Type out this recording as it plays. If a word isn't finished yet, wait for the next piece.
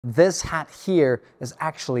This hat here is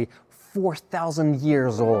actually 4,000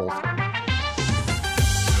 years old.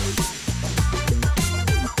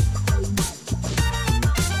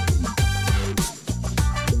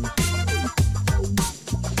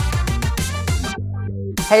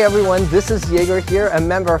 Hey everyone, this is Jaeger here, a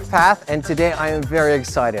member of PATH, and today I am very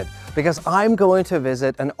excited because I'm going to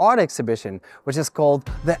visit an art exhibition which is called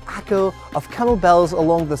The Echo of Camel Bells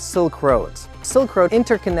Along the Silk Road. Silk Road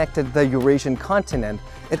interconnected the Eurasian continent.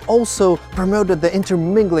 It also promoted the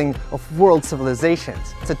intermingling of world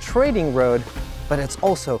civilizations. It's a trading road, but it's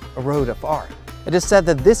also a road of art. It is said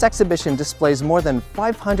that this exhibition displays more than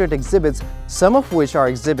 500 exhibits, some of which are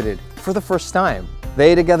exhibited for the first time.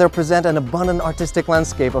 They together present an abundant artistic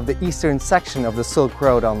landscape of the eastern section of the Silk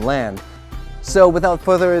Road on land. So without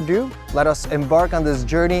further ado, let us embark on this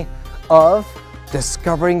journey of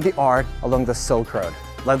discovering the art along the Silk Road.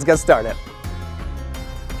 Let's get started.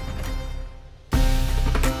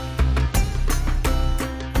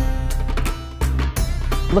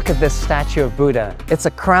 Look at this statue of Buddha. It's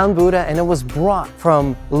a crown Buddha and it was brought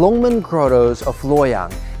from Longmen grottos of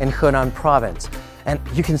Luoyang in Henan province. And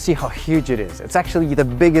you can see how huge it is. It's actually the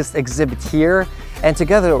biggest exhibit here, and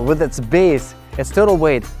together with its base, its total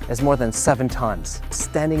weight is more than 7 tons.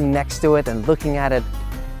 Standing next to it and looking at it,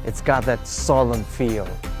 it's got that solemn feel.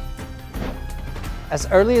 As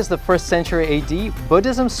early as the 1st century AD,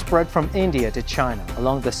 Buddhism spread from India to China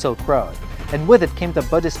along the Silk Road, and with it came the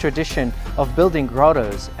Buddhist tradition of building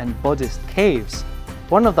grottos and Buddhist caves.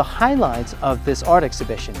 One of the highlights of this art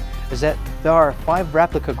exhibition is that there are 5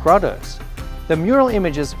 replica grottos. The mural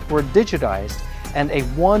images were digitized and a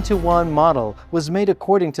 1-to-1 model was made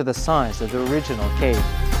according to the size of the original cave.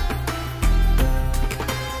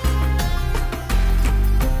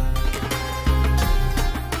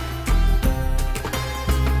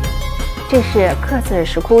 这是克孜尔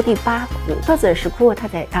石窟第8窟。克孜尔石窟它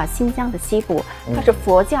在新疆的西部，它是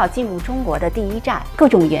佛教进入中国的第一站。各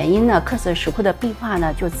种原因呢，克孜尔石窟的壁画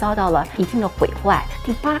呢就遭到了一定的毁坏。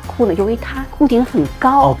第8窟呢，由于它窟顶很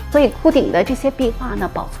高，所以窟顶的这些壁画呢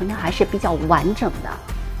保存的还是比较完整的。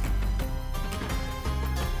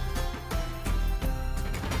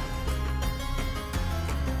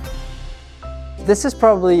 This is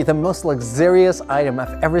probably the most luxurious item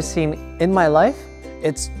I've ever seen in my life.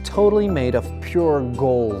 It's totally made of pure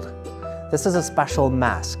gold. This is a special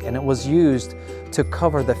mask and it was used to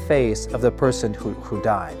cover the face of the person who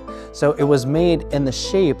died. So it was made in the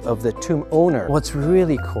shape of the tomb owner. What's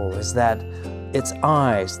really cool is that its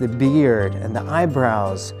eyes, the beard, and the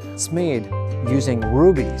eyebrows, it's made using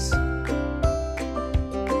rubies.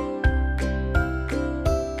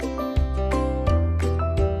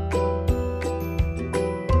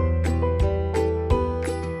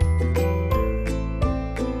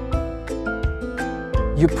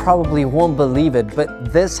 You probably won't believe it,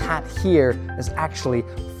 but this hat here is actually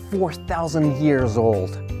 4,000 years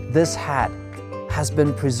old. This hat has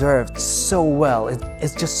been preserved so well.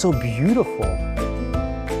 It's just so beautiful.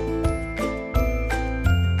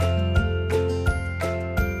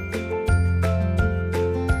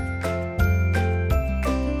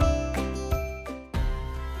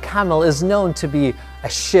 Camel is known to be a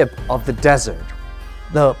ship of the desert.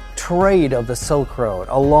 The trade of the Silk Road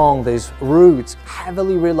along these routes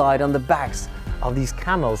heavily relied on the backs of these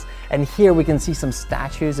camels. And here we can see some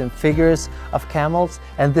statues and figures of camels.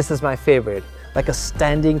 And this is my favorite, like a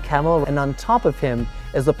standing camel. And on top of him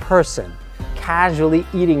is a person casually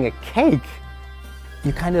eating a cake.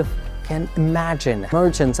 You kind of can imagine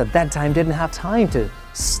merchants at that time didn't have time to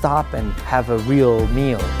stop and have a real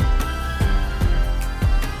meal.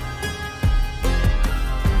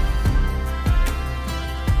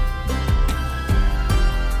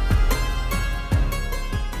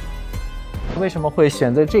 Why 会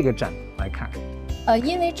选择这个展来看？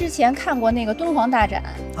因为之前看过那个敦煌大展，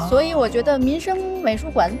所以我觉得民生美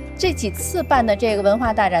术馆这几次办的这个文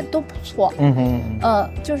化大展都不错。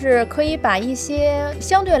就是可以把一些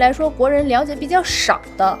相对来说国人了解比较少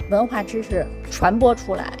的文化知识传播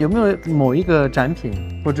出来。有没有某一个展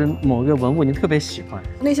品或者某一个文物你特别喜欢？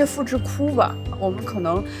那些复制窟吧，我们可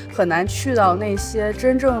能很难去到那些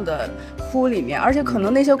真正的窟里面，而且可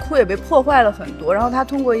能那些窟也被破坏了很多。然后它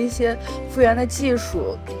通过一些复原的技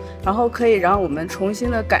术。 然后可以让我们重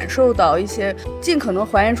新的感受到一些，尽可能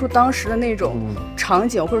还原出当时的那种场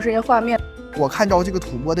景或者是一些画面。我看到这个吐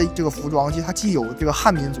蕃的这个服装，其实它既有这个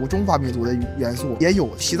汉民族、中华民族的元素，也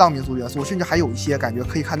有西藏民族元素，甚至还有一些感觉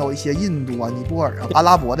可以看到一些印度啊、尼泊尔啊、阿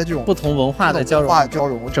拉伯的这种不同文化的交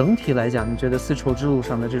融。整体来讲，你觉得丝绸之路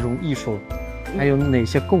上的这种艺术还有哪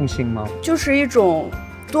些共性吗？就是一种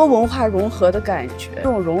多文化融合的感觉。这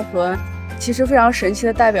种融合其实非常神奇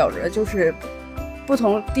的代表着就是。不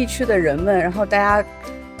同地区的人们，然后大家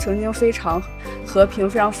曾经非常和平、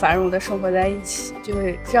非常繁荣的生活在一起，就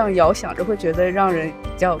会这样遥想着，会觉得让人比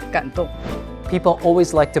较感动。People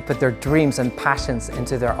always like to put their dreams and passions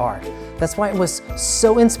into their art. That's why it was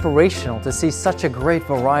so inspirational to see such a great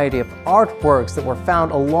variety of artworks that were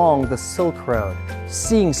found along the Silk Road.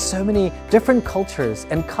 Seeing so many different cultures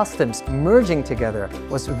and customs merging together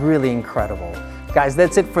was really incredible. Guys,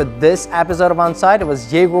 that's it for this episode of On Site. It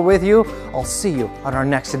was Jaeger with you. I'll see you on our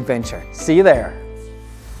next adventure. See you there.